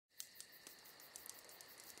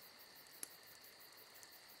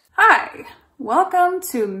Hi, welcome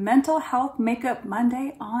to Mental Health Makeup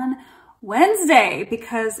Monday on Wednesday,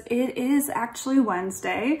 because it is actually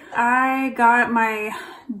Wednesday. I got my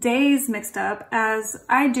days mixed up, as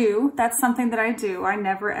I do. That's something that I do. I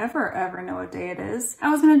never ever know what day it is. I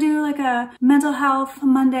was gonna do like a Mental Health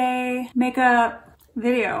Monday makeup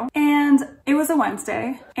video and it was a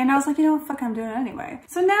Wednesday and I was like, you know, fuck, I'm doing it anyway.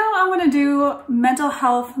 So now I want to do Mental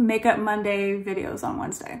Health Makeup Monday videos on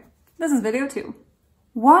Wednesday. This is video 2.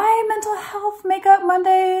 Why Mental Health Makeup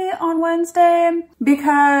Monday on Wednesday?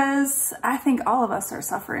 Because I think all of us are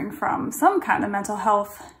suffering from some kind of mental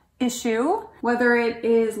health issue, whether it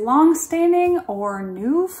is long-standing or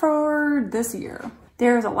new for this year.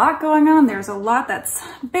 There's a lot going on. There's a lot that's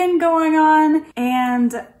been going on,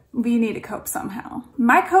 and we need to cope somehow.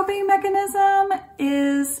 My coping mechanism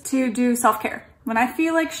is to do self-care. When I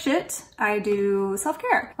feel like shit, I do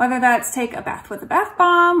self-care. Whether that's take a bath with a bath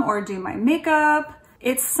bomb or do my makeup,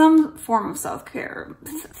 it's some form of self-care.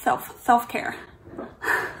 Self-care.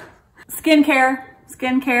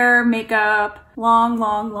 Skincare, makeup,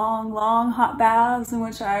 long hot baths in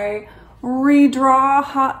which I redraw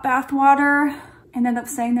hot bath water and end up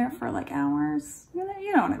staying there for like hours. You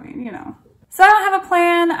know what I mean, you know. So I don't have a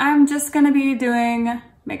plan. I'm just gonna be doing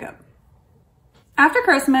makeup. After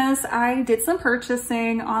Christmas, I did some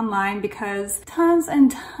purchasing online because tons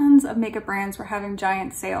and tons of makeup brands were having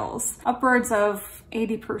giant sales, upwards of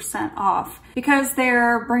 80% off, because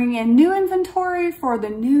they're bringing in new inventory for the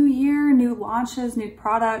new year, new launches, new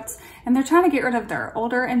products, and they're trying to get rid of their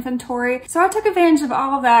older inventory. So I took advantage of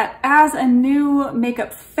all of that as a new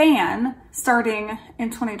makeup fan starting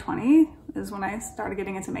in 2020. Is when I started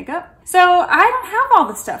getting into makeup. So I don't have all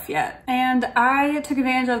the stuff yet. And I took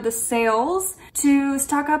advantage of the sales to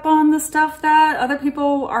stock up on the stuff that other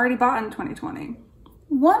people already bought in 2020.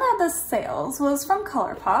 One of the sales was from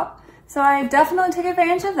ColourPop. So I definitely took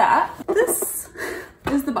advantage of that. This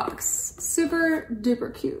is the box. Super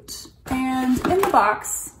duper cute. And in the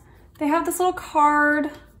box, they have this little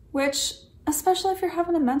card, which, especially if you're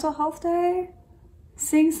having a mental health day,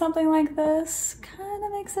 seeing something like this kind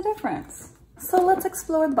of makes a difference. So let's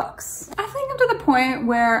explore the box. I think I'm to the point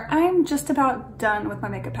where I'm just about done with my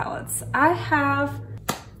makeup palettes. I have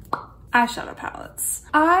eyeshadow palettes.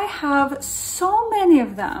 I have so many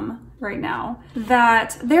of them right now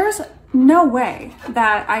that there's no way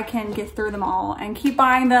that I can get through them all and keep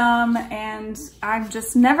buying them, and I'm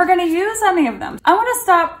just never gonna use any of them. I wanna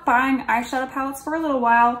stop buying eyeshadow palettes for a little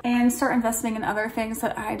while and start investing in other things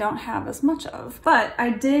that I don't have as much of. But I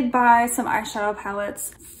did buy some eyeshadow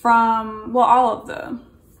palettes from, well,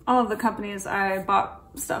 all of the companies I bought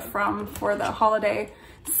stuff from for the holiday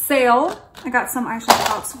sale. I got some eyeshadow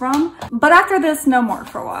palettes from, but after this, no more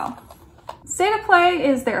for a while. State of Play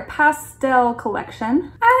is their pastel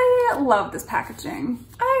collection. I love this packaging.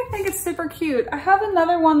 I think it's super cute. I have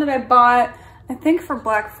another one that I bought, I think for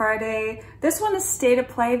Black Friday. This one is State of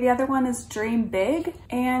Play, the other one is Dream Big,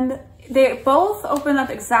 and they both open up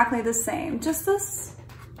exactly the same. Just this,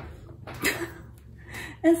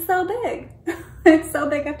 it's so big. It's so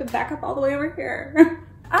big I have to back up all the way over here.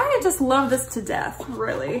 I just love this to death,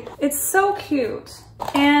 really. It's so cute.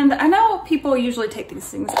 And I know people usually take these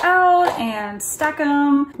things out and stack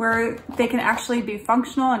them where they can actually be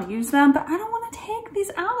functional and use them, but I don't want to take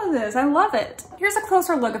these out of this. I love it. Here's a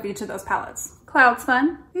closer look of each of those palettes. Cloud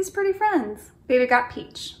Spun, these pretty friends. Baby Got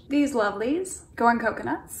Peach. These lovelies, Going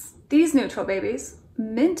Coconuts. These neutral babies,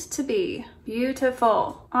 Mint to Be,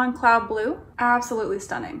 beautiful. On Cloud Blue, absolutely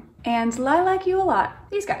stunning. And Lilac You a Lot,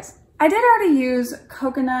 these guys. I did already use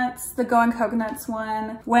Coconuts, the Going Coconuts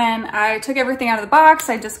one. When I took everything out of the box,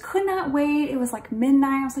 I just could not wait. It was like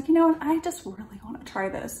midnight. I was like, you know what? I just really want to try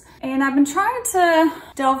this. And I've been trying to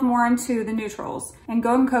delve more into the neutrals, and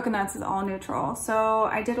Going Coconuts is all neutral. So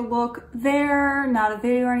I did a look there, not a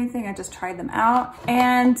video or anything. I just tried them out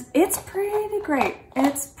and it's pretty great.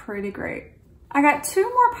 It's pretty great. I got 2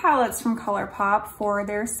 more palettes from ColourPop for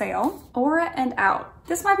their sale, Aura and Out.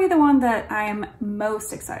 This might be the one that I am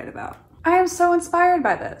most excited about. I am so inspired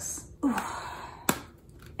by this. Ooh,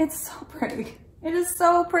 it's so pretty. It is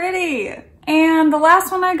so pretty. And the last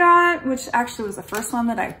one I got, which actually was the first one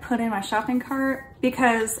that I put in my shopping cart,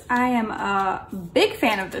 because I am a big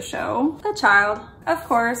fan of the show, The Child. Of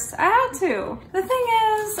course, I had to. The thing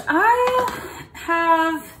is, I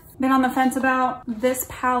have been on the fence about this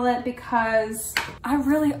palette because I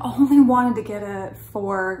really only wanted to get it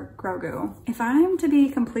for Grogu. If I'm to be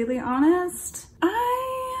completely honest,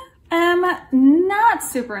 I am not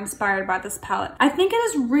super inspired by this palette. I think it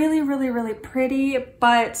is really pretty,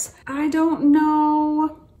 but I don't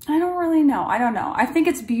know I don't really know. I don't know. I think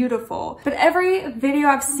it's beautiful. But every video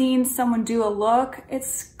I've seen someone do a look,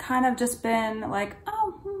 it's kind of just been like,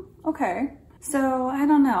 oh, okay. So I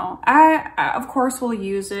don't know. I of course will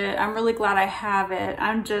use it. I'm really glad I have it.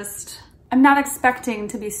 I'm not expecting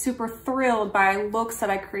to be super thrilled by looks that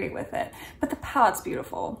I create with it, but the palette's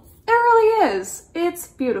beautiful. It really is. It's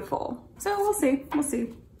beautiful. So we'll see. We'll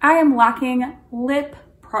see. I am lacking lip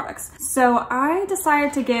products. So I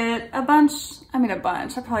decided to get a bunch. I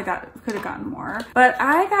probably could have gotten more, but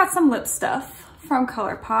I got some lip stuff from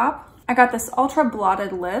ColourPop. I got this Ultra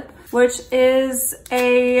Blotted Lip, which is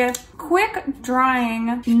a quick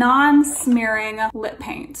drying, non-smearing lip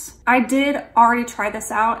paint. I did already try this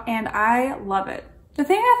out and I love it. The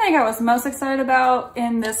thing I think I was most excited about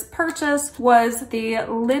in this purchase was the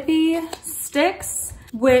Lippy Sticks,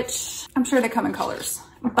 which I'm sure they come in colors,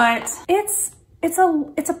 but it's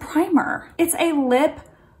a primer. It's a lip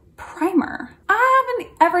primer. I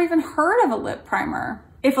haven't ever even heard of a lip primer.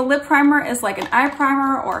 If a lip primer is like an eye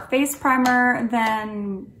primer or a face primer,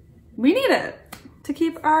 then we need it to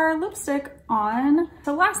keep our lipstick on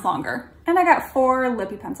to last longer. And I got 4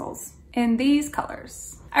 lippy pencils in these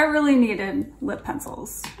colors. I really needed lip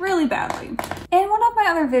pencils really badly. In one of my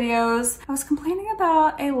other videos, I was complaining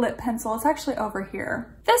about a lip pencil. It's actually over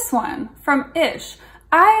here. This one from Ish.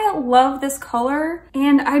 I love this color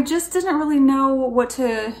and I just didn't really know what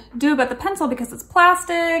to do about the pencil because it's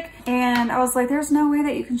plastic, and I was like, there's no way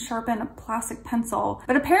that you can sharpen a plastic pencil,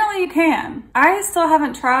 but apparently you can. I still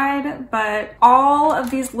haven't tried, but all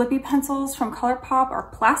of these lippy pencils from ColourPop are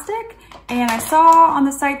plastic, and I saw on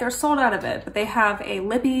the site they're sold out of it, but they have a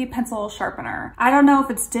lippy pencil sharpener. I don't know if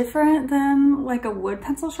it's different than like a wood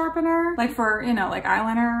pencil sharpener, like for, you know, like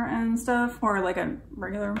eyeliner and stuff, or like a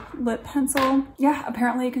regular lip pencil. Yeah,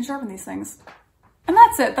 apparently you can sharpen these things. And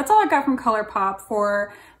that's it. That's all I got from ColourPop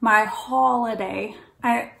for my holiday.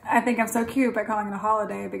 I think I'm so cute by calling it a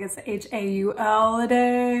holiday because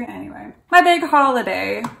H-A-U-L-A-day. Anyway, my big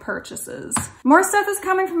holiday purchases. More stuff is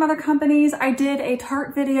coming from other companies. I did a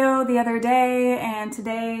Tarte video the other day and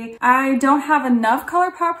today. I don't have enough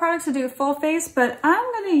ColourPop products to do a full face, but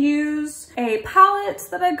I'm gonna use a palette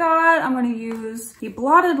that I got. I'm gonna use the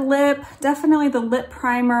Blotted Lip, definitely the lip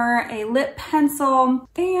primer, a lip pencil,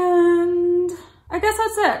 and I guess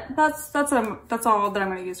that's it. That's all that I'm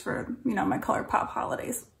gonna use for, you know, my ColourPop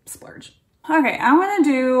holidays splurge. Okay, I'm gonna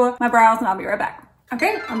do my brows and I'll be right back.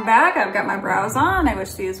 Okay, I'm back. I've got my brows on. I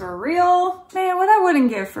wish these were real. Man, what I wouldn't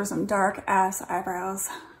give for some dark ass eyebrows.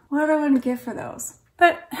 What I wouldn't give for those.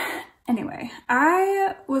 But anyway,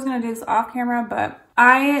 I was gonna do this off camera, but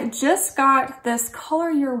I just got this Color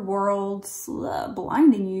Your World's,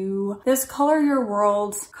 blinding you, this Color Your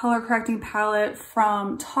World's color correcting palette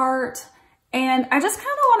from Tarte. And I just kind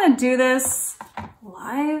of want to do this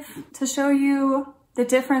live to show you the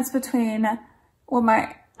difference between what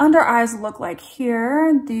my under eyes look like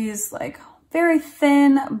here, these like very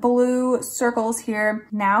thin blue circles here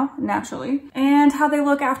now, naturally, and how they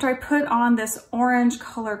look after I put on this orange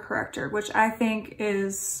color corrector, which I think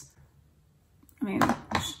is, I mean,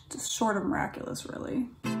 just short of miraculous, really.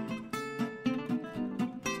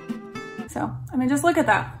 So, I mean, just look at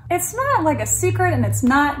that. It's not like a secret and it's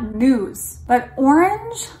not news, but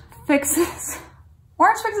orange fixes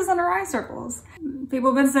under eye circles.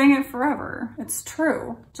 People have been saying it forever. It's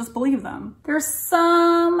true. Just believe them. There's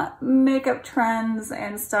some makeup trends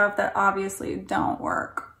and stuff that obviously don't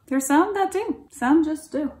work. There's some that do. Some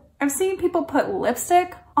just do. I've seen people put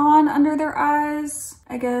lipstick on under their eyes.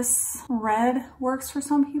 I guess red works for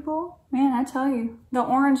some people. Man, I tell you, the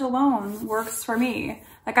orange alone works for me.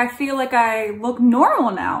 Like, I feel like I look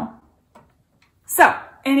normal now. So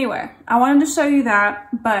anyway, I wanted to show you that,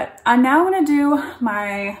 but I'm now gonna do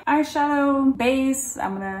my eyeshadow base.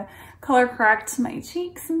 I'm gonna color correct my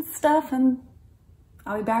cheeks and stuff, and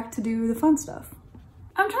I'll be back to do the fun stuff.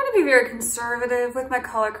 I'm trying to be very conservative with my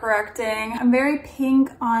color correcting. I'm very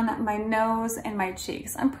pink on my nose and my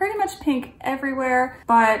cheeks. I'm pretty much pink everywhere,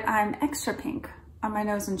 but I'm extra pink on my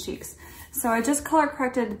nose and cheeks. So I just color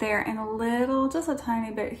corrected there and a little, just a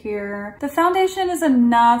tiny bit here. The foundation is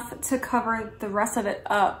enough to cover the rest of it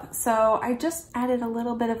up. So I just added a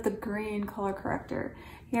little bit of the green color corrector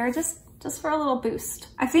here, just for a little boost.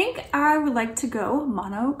 I think I would like to go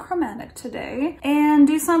monochromatic today and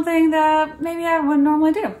do something that maybe I wouldn't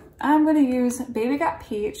normally do. I'm gonna use Baby Got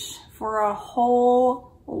Peach for a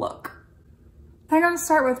whole look. I'm gonna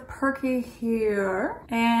start with Perky here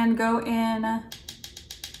and go in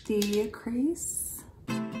the crease.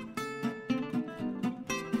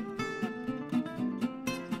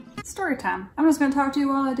 story time. I'm just gonna talk to you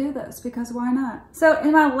while I do this because why not? So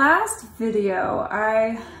in my last video,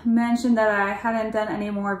 I mentioned that I hadn't done any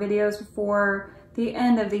more videos before the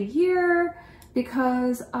end of the year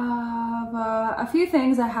because of a few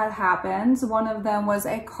things that had happened. One of them was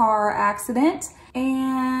a car accident,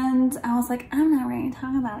 and I was like, I'm not ready to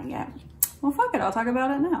talk about it yet. Well, fuck it, I'll talk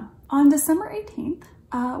about it now. On December 18th,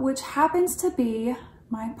 which happens to be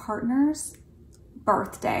my partner's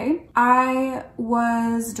birthday, I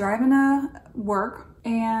was driving to work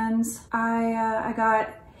and I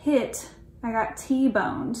got hit. I got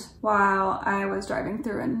T-boned while I was driving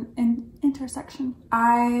through an intersection.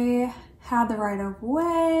 I had the right of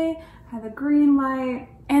way, had the green light,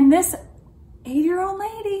 and this 80-year-old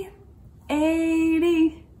lady,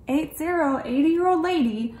 80-year-old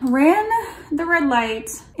lady ran the red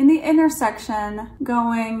light in the intersection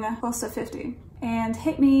going close to 50 and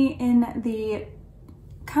hit me in the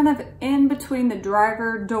kind of in between the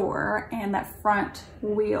driver door and that front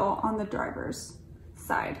wheel on the driver's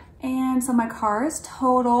side. And so my car is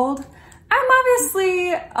totaled. I'm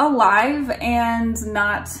obviously alive and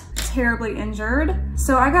not terribly injured.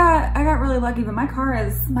 So I got really lucky, but my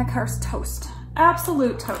car's toast.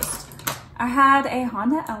 Absolute toast. I had a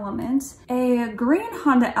Honda Element, a green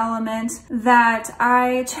Honda Element that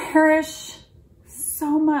I cherish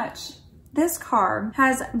so much. This car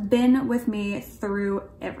has been with me through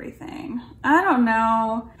everything. I don't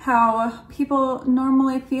know how people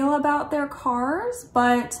normally feel about their cars,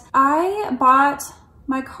 but I bought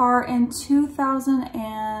my car in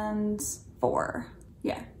 2004.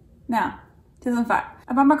 Yeah, no, 2005.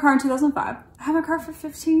 I bought my car in 2005. I had my car for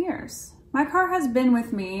 15 years. My car has been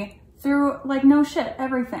with me through, like, no shit,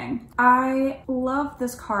 everything. I love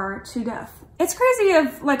this car to death. It's crazy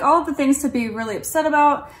of like all the things to be really upset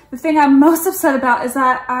about. The thing I'm most upset about is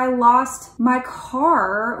that I lost my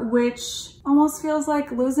car, which almost feels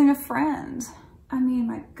like losing a friend. I mean,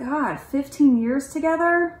 my God, 15 years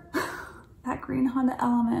together? That green Honda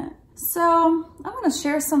Element. So I'm gonna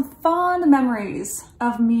share some fond memories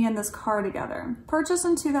of me and this car together. Purchased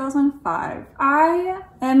in 2005. I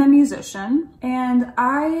am a musician and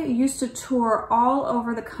I used to tour all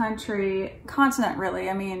over the continent really.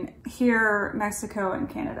 I mean, here, Mexico and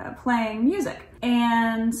Canada, playing music.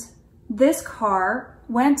 And this car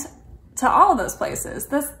went to all of those places.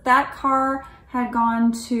 That car had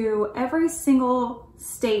gone to every single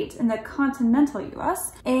state in the continental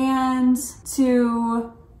US and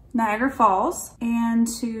to Niagara Falls and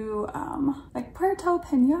to like Puerto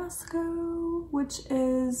Penasco, which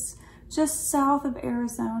is just south of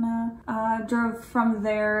Arizona. Drove from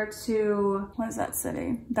there to, what is that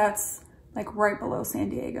city? That's like right below San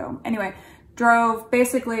Diego. Anyway, drove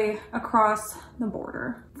basically across the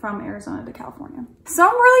border from Arizona to California. So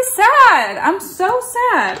I'm really sad. I'm so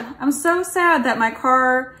sad. I'm so sad that my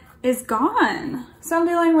car is gone. So I'm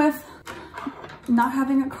dealing with not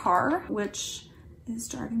having a car, which is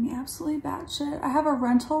driving me absolutely batshit. I have a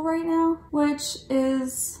rental right now, which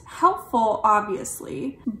is helpful,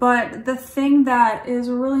 obviously. But the thing that is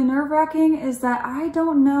really nerve-wracking is that I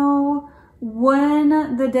don't know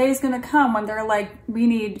when the day is gonna come when they're like, we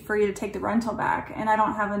need for you to take the rental back, and I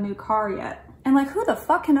don't have a new car yet. And like, who the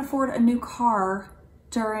fuck can afford a new car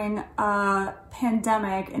during a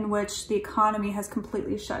pandemic in which the economy has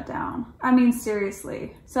completely shut down? I mean,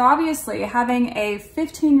 seriously. So obviously having a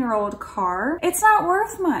 15-year-old car, it's not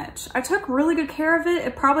worth much. I took really good care of it.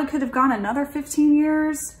 It probably could have gone another 15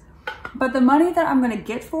 years, but the money that I'm gonna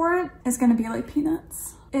get for it is gonna be like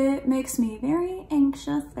peanuts. It makes me very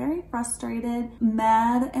anxious, very frustrated,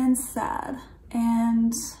 mad, and sad,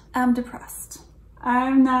 and I'm depressed.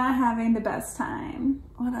 I'm not having the best time.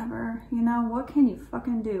 Whatever, you know, what can you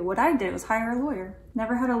fucking do? What I did was hire a lawyer.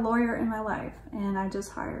 Never had a lawyer in my life, and I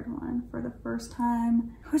just hired one for the first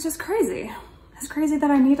time, which is crazy. It's crazy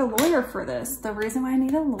that I need a lawyer for this. The reason why I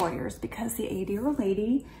need a lawyer is because the 80-year-old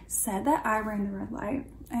lady said that I ran the red light,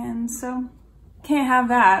 and so can't have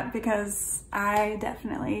that because I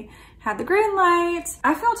definitely had the green light.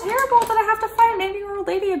 I feel terrible that I have to fight an 80-year-old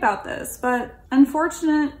lady about this, but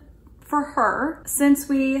unfortunate for her, since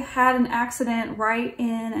we had an accident right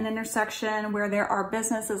in an intersection where there are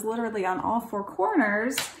businesses literally on all four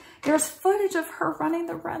corners, there's footage of her running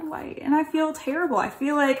the red light, and I feel terrible. I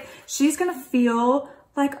feel like she's gonna feel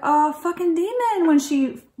like a fucking demon when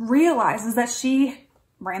she realizes that she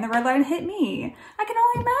ran the red light and hit me. I can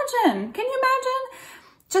only imagine. Can you imagine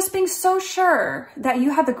just being so sure that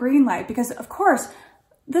you had the green light? Because of course,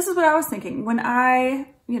 this is what I was thinking when I,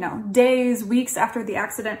 you know, days, weeks after the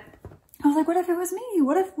accident I was like, what if it was me?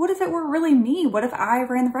 What if it were really me? What if I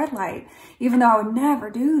ran the red light? Even though I would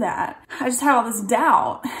never do that. I just had all this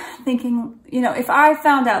doubt thinking, you know, if I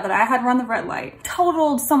found out that I had run the red light,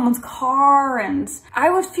 totaled someone's car, and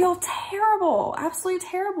I would feel terrible, absolutely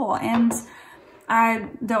terrible. And I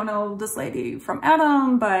don't know this lady from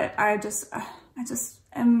Adam, but I just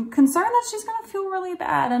am concerned that she's gonna feel really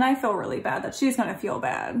bad, and I feel really bad that she's gonna feel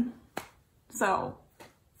bad. So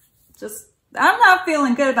I'm not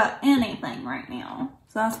feeling good about anything right now.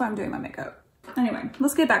 So that's why I'm doing my makeup. Anyway,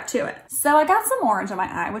 let's get back to it. So I got some orange on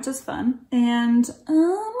my eye, which is fun. And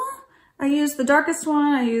I used the darkest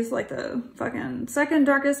one. I used like the fucking second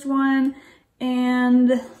darkest one.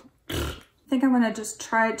 And I think I'm gonna just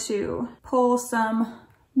try to pull some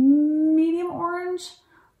medium orange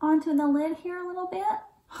onto the lid here a little bit.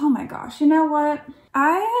 Oh my gosh, you know what?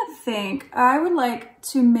 I think I would like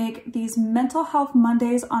to make these mental health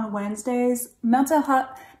Mondays on Wednesdays, mental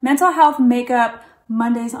health makeup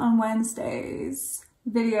Mondays on Wednesdays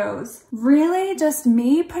videos. Really just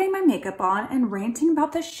me putting my makeup on and ranting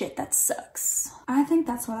about the shit that sucks. I think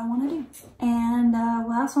that's what I want to do. And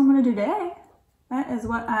well, that's what I'm going to do today. That is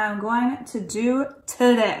what I'm going to do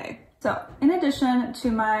today. So in addition to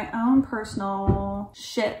my own personal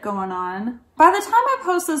shit going on, by the time I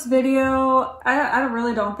post this video, I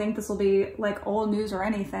really don't think this will be like old news or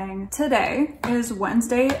anything. Today is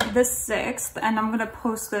Wednesday the 6th, and I'm gonna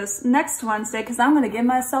post this next Wednesday because I'm gonna give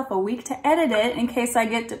myself a week to edit it in case I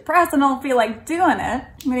get depressed and don't feel like doing it. I'm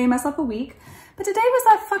gonna give myself a week. But today was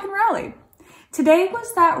that fucking rally. Today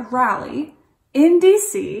was that rally in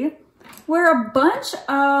DC where a bunch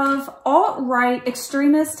of alt-right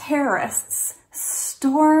extremist terrorists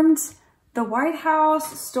stormed the White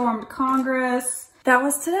House, stormed Congress. That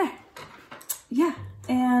was today. Yeah,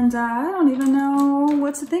 and I don't even know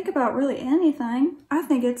what to think about really anything. I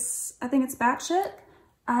think it's batshit.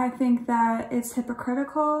 I think that it's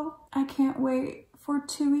hypocritical. I can't wait for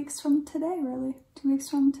 2 weeks from today, really. 2 weeks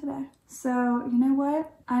from today. So, you know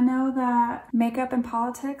what? I know that makeup and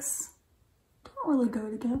politics don't really go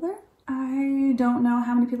together. I don't know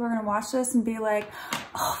how many people are gonna watch this and be like,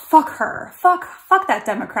 oh, fuck her. Fuck that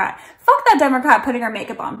Democrat. Fuck that Democrat putting her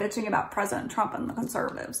makeup on, bitching about President Trump and the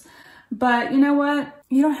conservatives. But you know what?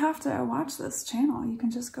 You don't have to watch this channel. You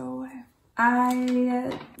can just go away.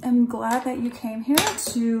 I am glad that you came here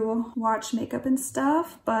to watch makeup and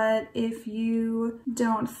stuff, but if you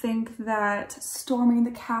don't think that storming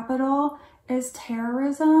the Capitol is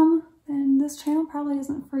terrorism, then this channel probably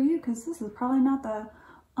isn't for you, because this is probably not the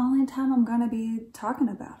only time I'm gonna be talking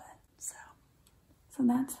about it. So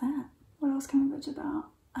that's that. What else can I bitch about?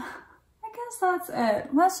 I guess that's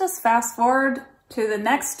it. Let's just fast forward to the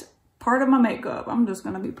next part of my makeup. I'm just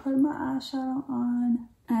gonna be putting my eyeshadow on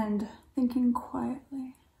and thinking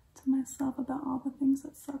quietly to myself about all the things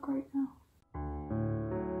that suck right now.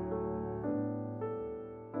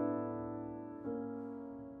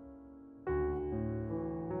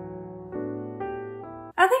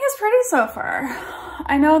 I think it's pretty so far.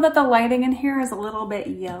 I know that the lighting in here is a little bit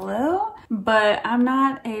yellow, but I'm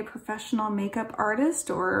not a professional makeup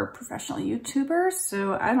artist or professional YouTuber,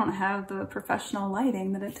 so I don't have the professional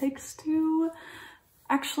lighting that it takes to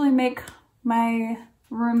actually make my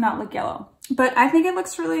room not look yellow. But I think it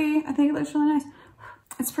looks really nice.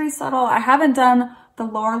 It's pretty subtle. I haven't done the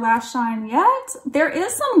lower lash line yet. There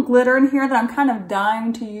is some glitter in here that I'm kind of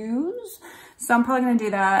dying to use. So I'm probably gonna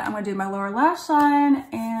do that. I'm gonna do my lower lash line,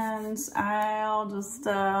 and I'll just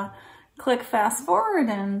click fast forward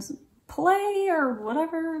and play or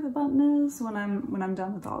whatever the button is when I'm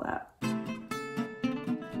done with all that.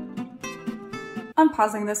 I'm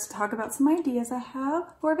pausing this to talk about some ideas I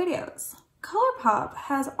have for videos. ColourPop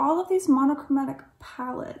has all of these monochromatic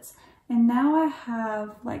palettes, and now I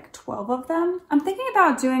have like 12 of them. I'm thinking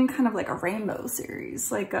about doing kind of like a rainbow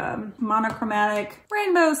series, like a monochromatic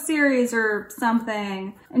rainbow series or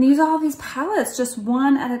something, and use all these palettes just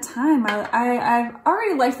one at a time. I've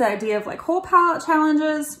already liked the idea of like whole palette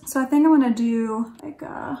challenges, so I think I'm gonna do like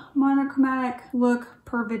a monochromatic look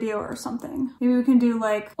per video or something. Maybe we can do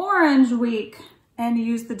like Orange Week and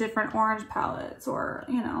use the different orange palettes, or,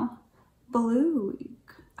 you know, Blue Week.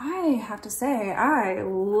 I have to say, I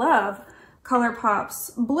love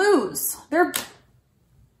ColourPop's blues. They're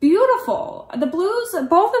beautiful. The blues,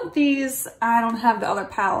 both of these, I don't have the other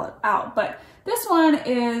palette out, but this one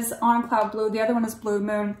is On Cloud Blue. The other one is Blue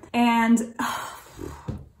Moon. And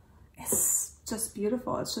it's just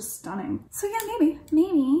beautiful. It's just stunning. So yeah, maybe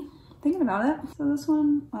thinking about it. So this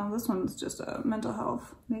one, well, this one's just a mental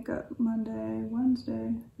health makeup Monday,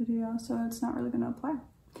 Wednesday video, so it's not really gonna apply.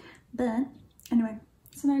 But anyway,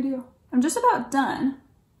 it's an idea. I'm just about done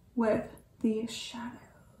with the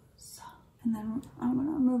shadows. And then I'm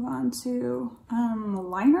gonna move on to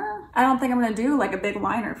liner. I don't think I'm gonna do like a big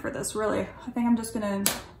liner for this, really. I think I'm just gonna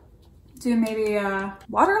do maybe a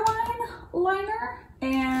waterline liner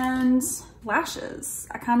and lashes.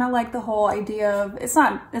 I kind of like the whole idea of, it's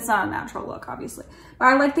not a natural look, obviously, but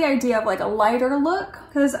I like the idea of like a lighter look,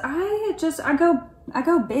 because I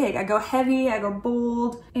go big, I go heavy, I go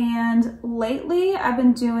bold, and lately I've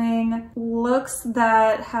been doing looks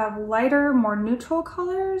that have lighter, more neutral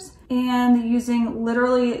colors, and using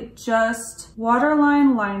literally just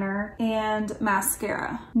waterline liner and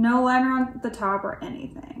mascara. No liner on the top or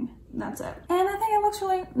anything. That's it. And I think it looks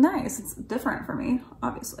really nice. It's different for me,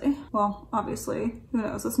 obviously. Well, obviously, who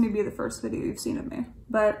knows? This may be the first video you've seen of me.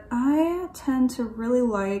 But I tend to really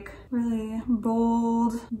like really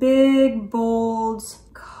bold, big, bold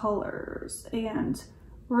colors and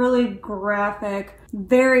really graphic,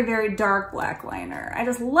 very, very dark black liner. I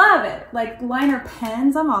just love it. Like liner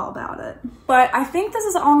pens, I'm all about it. But I think this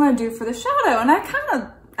is all I'm gonna do for the shadow, and I kind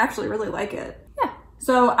of actually really like it.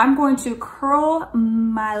 So I'm going to curl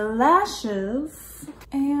my lashes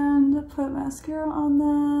and put mascara on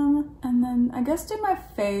them, and then I guess do my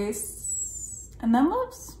face and then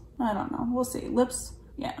lips. I don't know, we'll see. Lips,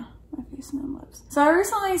 yeah, my face and then lips. So I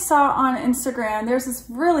recently saw on Instagram, there's this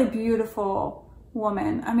really beautiful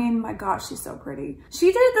woman. I mean, my gosh, she's so pretty.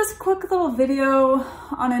 She did this quick little video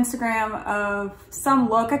on Instagram of some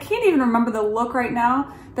look. I can't even remember the look right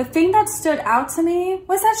now. The thing that stood out to me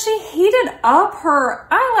was that she heated up her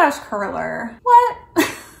eyelash curler. What?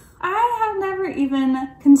 I have never even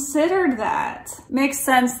considered that. Makes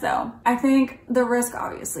sense though. I think the risk,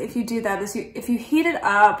 obviously, if you do that is if you heat it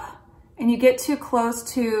up and you get too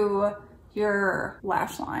close to your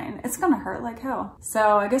lash line, it's gonna hurt like hell.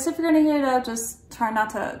 So I guess if you're gonna heat it up, just try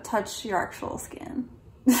not to touch your actual skin.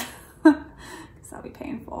 Because that'll be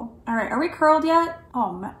painful. All right, are we curled yet?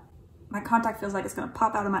 Oh, my contact feels like it's gonna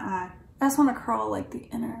pop out of my eye. I just wanna curl like the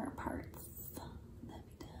inner parts.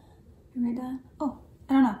 Are we done? Oh,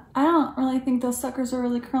 I don't know. I don't really think those suckers are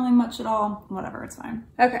really curling much at all. Whatever, it's fine.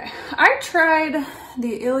 Okay, I tried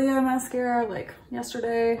the Ilia mascara like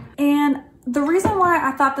yesterday, and the reason why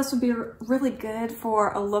I thought this would be really good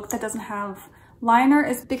for a look that doesn't have liner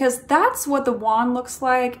is because that's what the wand looks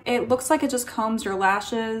like. It looks like it just combs your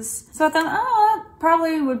lashes. So I thought, oh, that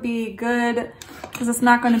probably would be good because it's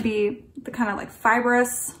not going to be the kind of like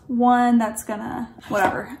fibrous one that's gonna,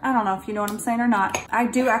 whatever. I don't know if you know what I'm saying or not. I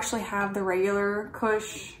do actually have the regular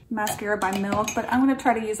Kush mascara by Milk, but I'm gonna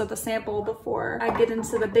try to use up the sample before I get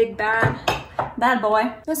into the big bad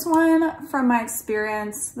boy. This one, from my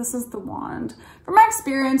experience, this is the wand. From my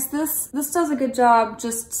experience, this does a good job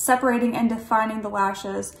just separating and defining the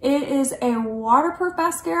lashes. It is a waterproof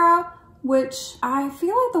mascara, which I feel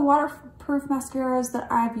like the waterproof mascaras that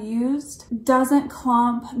I've used doesn't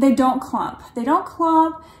clump. They don't clump. They don't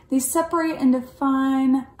clump. They separate and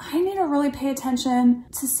define. I need to really pay attention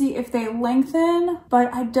to see if they lengthen,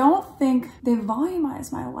 but I don't think they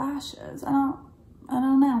volumize my lashes. I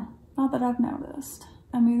don't know. Not that I've noticed.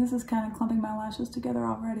 I mean, this is kind of clumping my lashes together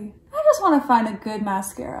already. I just want to find a good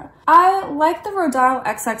mascara. I like the Rodial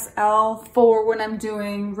XXL for when I'm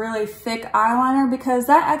doing really thick eyeliner because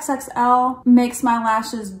that XXL makes my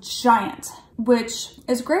lashes giant, which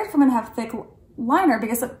is great if I'm gonna have thick liner,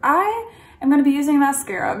 because if I am gonna be using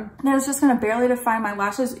mascara that is just gonna barely define my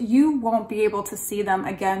lashes, you won't be able to see them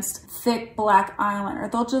against thick black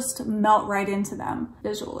eyeliner. They'll just melt right into them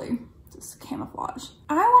visually. Camouflage.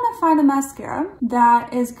 I want to find a mascara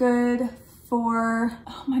that is good for,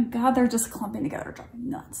 oh my god, they're just clumping together, driving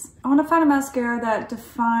me nuts. I want to find a mascara that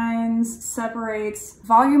defines, separates,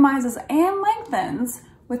 volumizes, and lengthens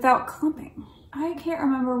without clumping. I can't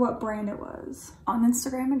remember what brand it was. On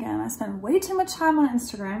Instagram again, I spend way too much time on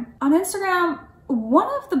Instagram. On Instagram, one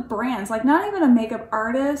of the brands, like not even a makeup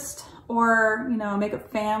artist or, you know, a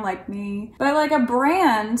makeup fan like me, but like a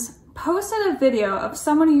brand posted a video of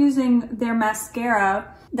someone using their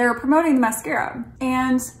mascara. They were promoting the mascara.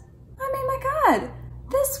 And I mean, my god,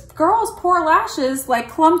 this girl's poor lashes like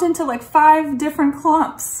clumped into like 5 different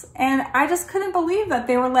clumps. And I just couldn't believe that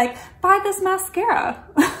they were like, buy this mascara.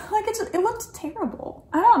 Like it looked terrible.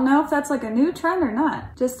 I don't know if that's like a new trend or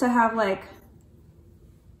not. Just to have like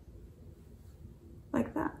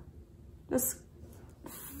that. Just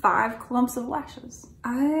 5 clumps of lashes.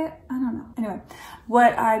 I don't know. Anyway,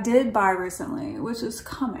 what I did buy recently, which is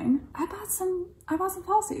coming, I bought some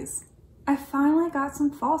falsies. I finally got some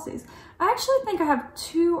falsies. I actually think I have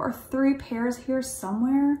 2 or 3 pairs here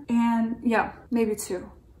somewhere, and yeah, maybe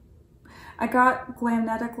 2. I got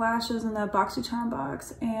Glamnetic lashes in the BoxyCharm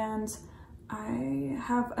box, and I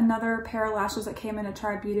have another pair of lashes that came in a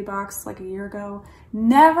Tribe Beauty box like a year ago.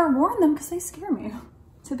 Never worn them because they scare me,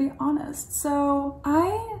 to be honest. So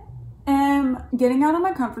I am getting out of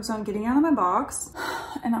my comfort zone, getting out of my box,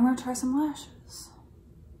 and I'm gonna try some lashes.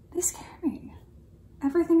 They scare me.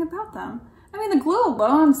 Everything about them. I mean, the glue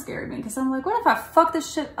alone scared me because I'm like, what if I fuck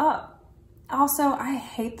this shit up? Also, I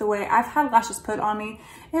hate the way I've had lashes put on me.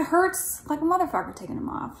 It hurts like a motherfucker taking them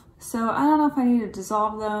off. So I don't know if I need to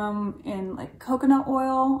dissolve them in like coconut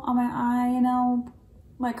oil on my eye, you know,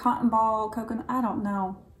 like cotton ball, coconut, I don't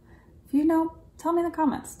know. If you know, tell me in the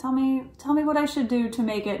comments. Tell me what I should do to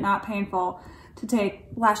make it not painful to take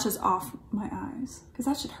lashes off my eyes, because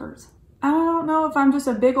that shit hurts. I don't know if I'm just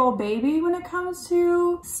a big old baby when it comes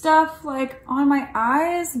to stuff like on my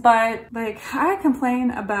eyes, but like I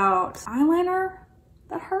complain about eyeliner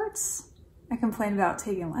that hurts. I complain about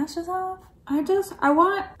taking lashes off. I feel like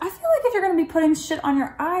if you're gonna be putting shit on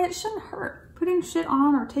your eye, it shouldn't hurt. Putting shit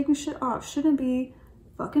on or taking shit off shouldn't be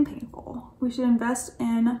fucking painful. We should invest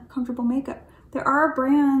in comfortable makeup. There are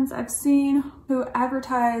brands I've seen who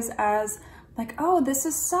advertise as like, oh, this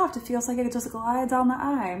is soft. It feels like it just glides on the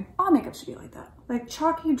eye. All makeup should be like that. Like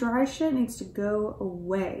chalky, dry shit needs to go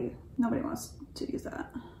away. Nobody wants to use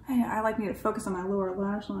that. I like need to focus on my lower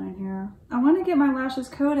lash line here. I want to get my lashes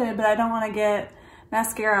coated, but I don't want to get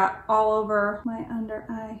mascara all over my under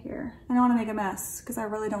eye here. I don't want to make a mess because I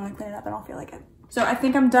really don't want to clean it up. I don't feel like it. So I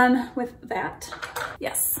think I'm done with that.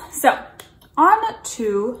 Yes. So on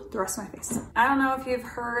to the rest of my face. I don't know if you've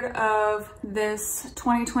heard of this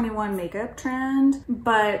 2021 makeup trend,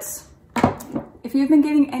 but if you've been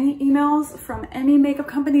getting any emails from any makeup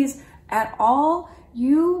companies at all,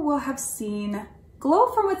 you will have seen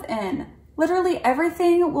glow from within. Literally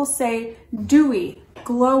everything will say dewy,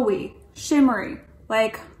 glowy, shimmery,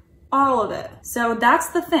 like all of it. So that's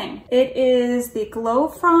the thing. It is the glow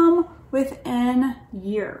from within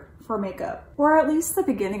year for makeup, or at least the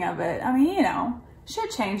beginning of it. I mean, you know,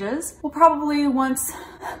 shit changes. We'll probably once,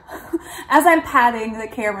 as I'm patting, the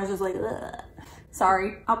camera's just like, ugh.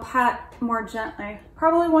 Sorry, I'll pat more gently.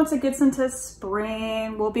 Probably once it gets into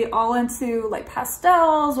spring, we'll be all into like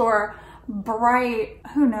pastels or bright,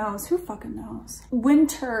 who knows, who fucking knows.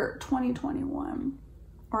 Winter 2021,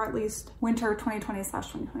 or at least winter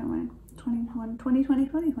 2020/2021.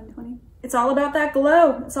 2020. It's all about that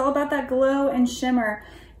glow. It's all about that glow and shimmer.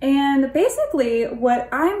 And basically what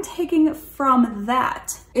I'm taking from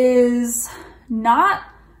that is not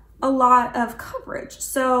a lot of coverage.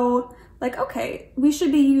 So like, okay, we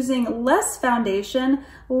should be using less foundation,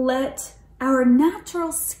 let our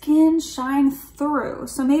natural skin shine through.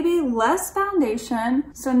 So maybe less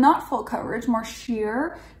foundation, so not full coverage, more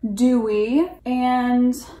sheer, dewy,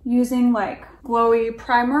 and using like glowy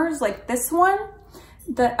primers like this one.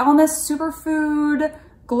 The Elmer's Superfood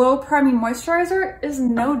Glow Priming Moisturizer is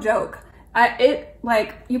no joke.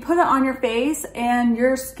 Like, you put it on your face and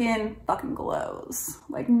your skin fucking glows.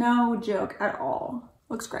 Like, no joke at all.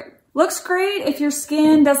 Looks great. Looks great if your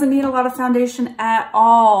skin doesn't need a lot of foundation at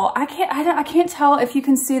all. I can't tell if you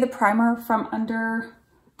can see the primer from under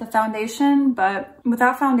the foundation, but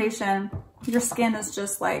without foundation, your skin is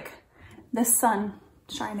just like the sun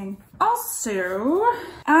shining. Also,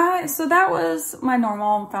 so that was my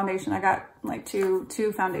normal foundation. I got like two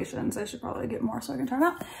foundations. I should probably get more so I can try it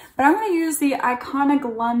out. But I'm gonna use the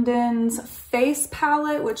Iconic London's face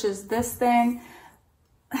palette, which is this thing.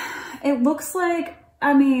 It looks like,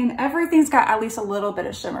 I mean, everything's got at least a little bit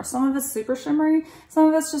of shimmer. Some of it's super shimmery, some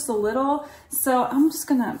of it's just a little. So I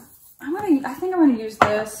think I'm gonna use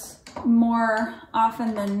this more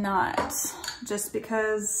often than not, just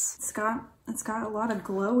because it's got a lot of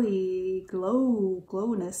glowiness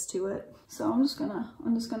to it. So I'm just gonna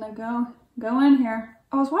go in here.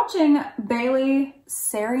 I was watching Bailey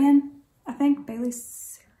Sarian, I think, Bailey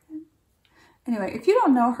Sarian. Anyway, if you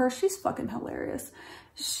don't know her, she's fucking hilarious.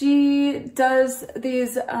 She does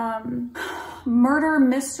these murder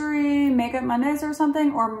mystery makeup Mondays or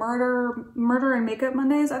something, or murder and makeup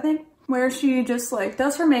Mondays, I think, where she just like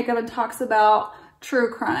does her makeup and talks about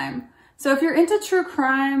true crime. So if you're into true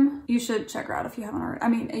crime, you should check her out if you haven't already. I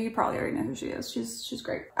mean, you probably already know who she is. She's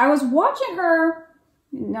great. I was watching her,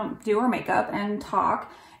 you know, do her makeup and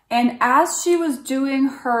talk, and as she was doing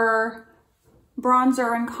her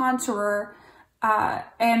bronzer and contour,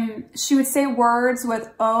 and she would say words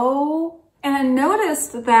with O, and I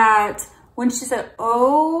noticed that when she said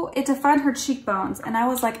O, it defined her cheekbones, and I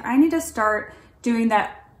was like, I need to start doing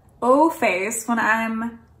that O face when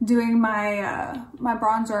I'm doing my my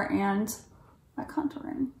bronzer and my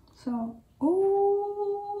contouring. So,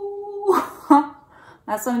 oh,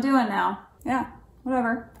 that's what I'm doing now. Yeah,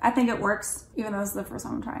 whatever. I think it works, even though this is the first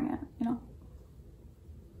time I'm trying it, you know?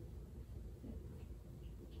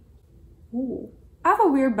 Ooh, I have a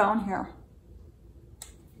weird bone here.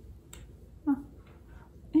 Huh.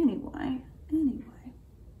 Anyway.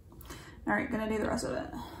 All right, gonna do the rest of it.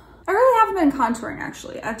 I really haven't been contouring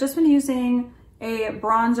actually. I've just been using a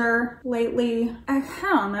bronzer lately. I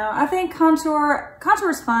don't know. I think contour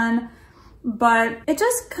is fun, but it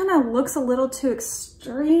just kind of looks a little too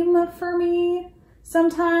extreme for me.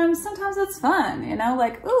 Sometimes it's fun, you know,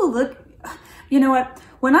 like, ooh, look, you know what?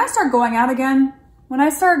 When I start going out again, when I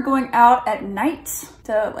start going out at night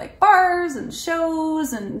to like bars and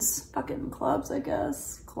shows and fucking clubs, I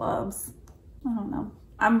guess, clubs, I don't know.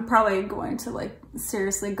 I'm probably going to like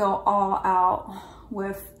seriously go all out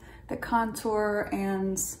with the contour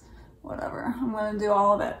and whatever. I'm gonna do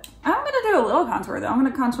all of it. I'm gonna do a little contour though. I'm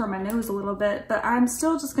gonna contour my nose a little bit, but I'm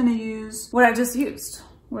still just gonna use what I just used,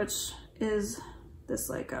 which is this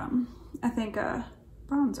like, I think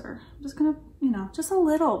bronzer. I'm just gonna, you know, just a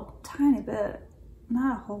little tiny bit.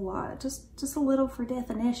 Not a whole lot, just a little for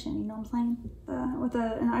definition, you know what I'm saying? With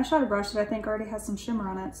an eyeshadow brush that I think already has some shimmer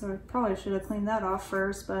on it, so I probably should have cleaned that off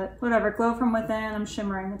first, but whatever, glow from within, I'm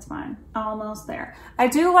shimmering, it's fine. Almost there. I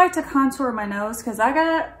do like to contour my nose because I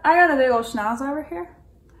got a big old schnoz over here,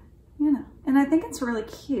 you know, and I think it's really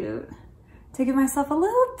cute to give myself a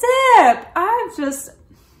little dip.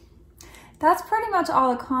 That's pretty much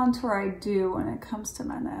all the contour I do when it comes to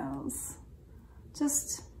my nose.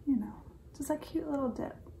 Just, you know. Just a cute little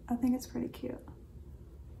dip. I think it's pretty cute.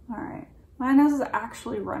 All right, my nose is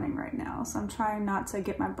actually running right now, so I'm trying not to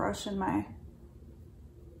get my brush in my,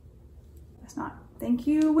 it's not. Thank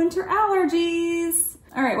you, winter allergies.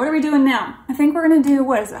 All right, what are we doing now? I think we're gonna do,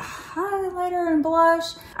 what is it, highlighter and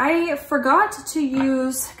blush. I forgot to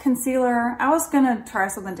use concealer. I was gonna try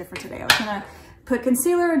something different today. I was gonna put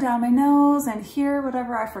concealer down my nose and here,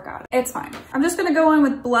 whatever, I forgot. It's fine. I'm just gonna go in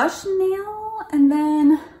with blush now and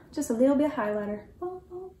then just a little bit of highlighter. Okay.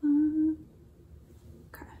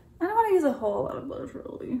 I don't want to use a whole lot of blush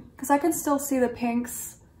really, because I can still see the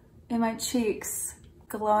pinks in my cheeks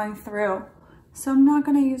glowing through. So I'm not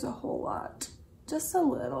going to use a whole lot, just a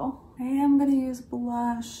little. I am going to use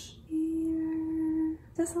blush here,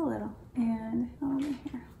 just a little, and over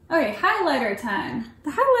here. Okay, highlighter time.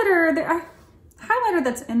 The highlighter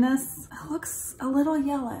that's in this looks a little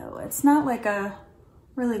yellow. It's not like a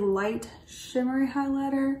really light shimmery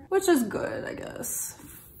highlighter, which is good, I guess,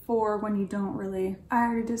 for when you don't really, I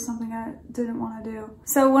already did something I didn't want to do.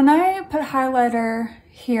 So when I put highlighter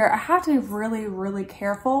here, I have to be really, really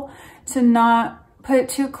careful to not put it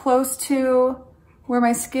too close to where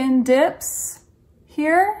my skin dips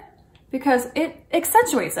here, because it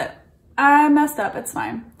accentuates it. I messed up, it's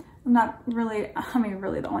fine. I'm not really, I mean,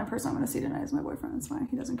 really the only person I'm gonna see tonight is my boyfriend, it's fine,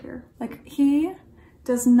 he doesn't care. Like, he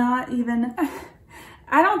does not even,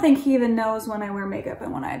 I don't think he even knows when I wear makeup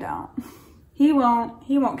and when I don't. He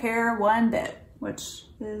won't care one bit, which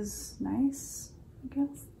is nice, I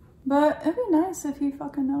guess. But it'd be nice if he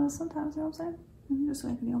fucking noticed sometimes, you know what I'm saying? I'm just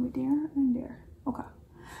like, you'll be dear and dear. Okay.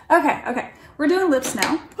 Okay, we're doing lips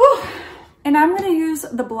now. Whew. And I'm gonna use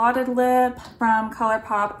the Blotted Lip from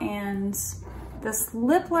ColourPop and this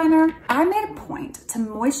lip liner. I made a point to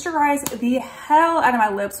moisturize the hell out of my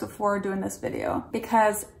lips before doing this video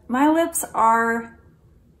because my lips are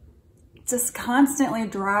just constantly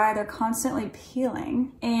dry, they're constantly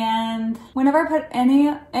peeling. And whenever I put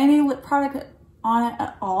any lip product on it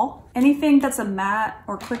at all, anything that's a matte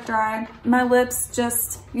or quick dry, my lips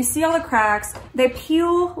just, you see all the cracks, they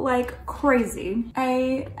peel like crazy.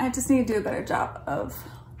 I just need to do a better job of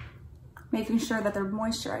making sure that they're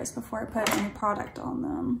moisturized before I put any product on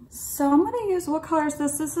them. So I'm gonna use, what color is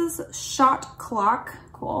this? This is Shot Clock.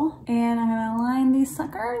 Cool. And I'm gonna line these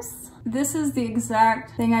suckers. This is the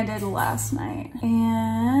exact thing I did last night.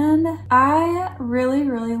 And I really,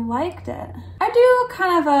 really liked it. I do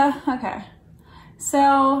kind of a, okay.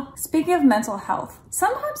 So speaking of mental health,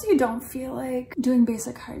 sometimes you don't feel like doing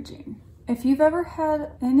basic hygiene. If you've ever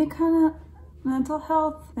had any kind of mental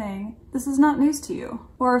health thing, this is not news to you.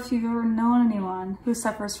 Or if you've ever known anyone who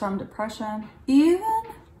suffers from depression, even,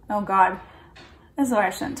 oh God, this is why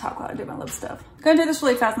I shouldn't talk while I do my lip stuff. I'm gonna do this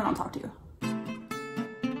really fast and then I'll talk to you.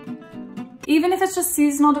 Even if it's just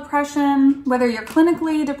seasonal depression, whether you're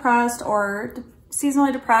clinically depressed or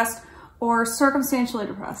seasonally depressed or circumstantially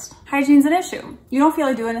depressed, hygiene's an issue. You don't feel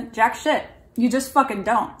like doing jack shit. You just fucking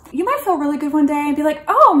don't. You might feel really good one day and be like,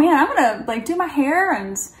 oh man, I'm gonna like do my hair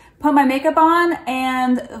and put my makeup on,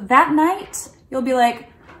 and that night you'll be like,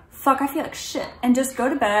 fuck, I feel like shit, and just go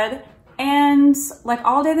to bed, and like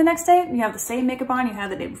all day the next day, you have the same makeup on you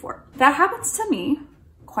had the day before. That happens to me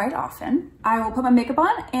quite often. I will put my makeup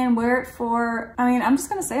on and wear it for, I mean, I'm just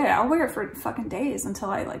gonna say it, I'll wear it for fucking days until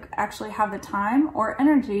I like actually have the time or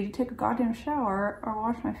energy to take a goddamn shower or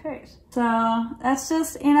wash my face. So that's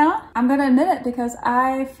just, you know, I'm gonna admit it because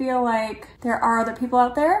I feel like there are other people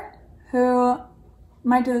out there who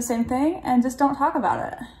might do the same thing and just don't talk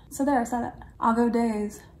about it. So there, I said it. I'll go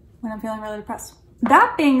days when I'm feeling really depressed.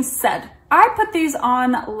 That being said, I put these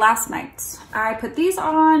on last night. I put these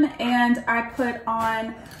on and I put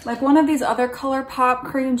on like one of these other ColourPop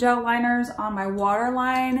cream gel liners on my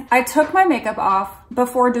waterline. I took my makeup off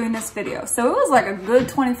before doing this video. So it was like a good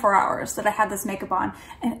 24 hours that I had this makeup on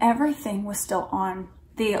and everything was still on.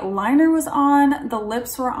 The liner was on, the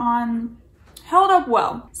lips were on, held up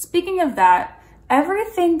well. Speaking of that,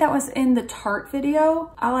 everything that was in the Tarte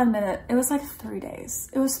video, I'll admit it, it was like 3 days.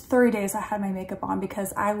 It was 3 days I had my makeup on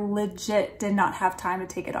because I legit did not have time to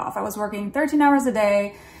take it off. I was working 13 hours a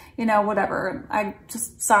day, you know, whatever. I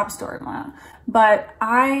just sob story on that. But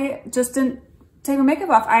I just didn't take my makeup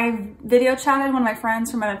off. I video chatted one of my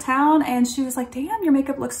friends from out of town and she was like, damn, your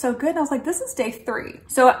makeup looks so good. And I was like, this is day 3.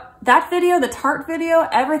 So that video, the Tarte video,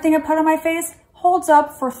 everything I put on my face holds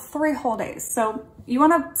up for 3 whole days. So you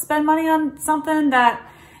want to spend money on something that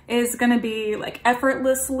is going to be like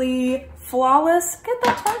effortlessly flawless, get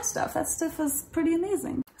that Tarte stuff. That stuff is pretty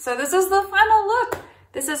amazing. So this is the final look.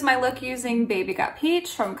 This is my look using Baby Got Peach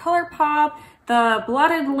from ColourPop, the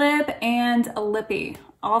Blotted Lip, and a Lippy,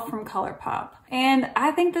 all from ColourPop. And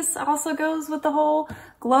I think this also goes with the whole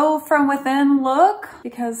glow from within look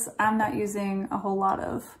because I'm not using a whole lot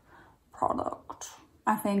of product.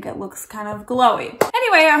 I think it looks kind of glowy.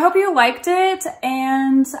 Anyway, I hope you liked it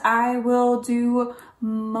and I will do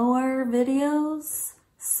more videos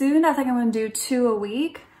soon. I think I'm gonna do 2 a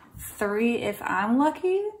week, 3 if I'm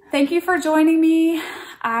lucky. Thank you for joining me.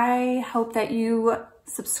 I hope that you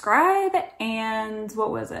subscribe and what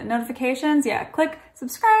was it? Notifications? Yeah, click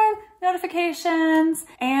subscribe, notifications,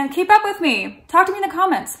 and keep up with me. Talk to me in the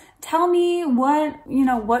comments. Tell me what, you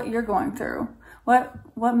know, what you're going through.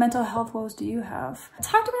 What mental health woes do you have?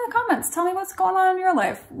 Talk to me in the comments. Tell me what's going on in your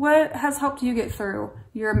life. What has helped you get through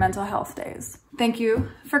your mental health days? Thank you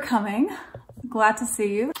for coming. Glad to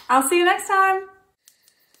see you. I'll see you next time.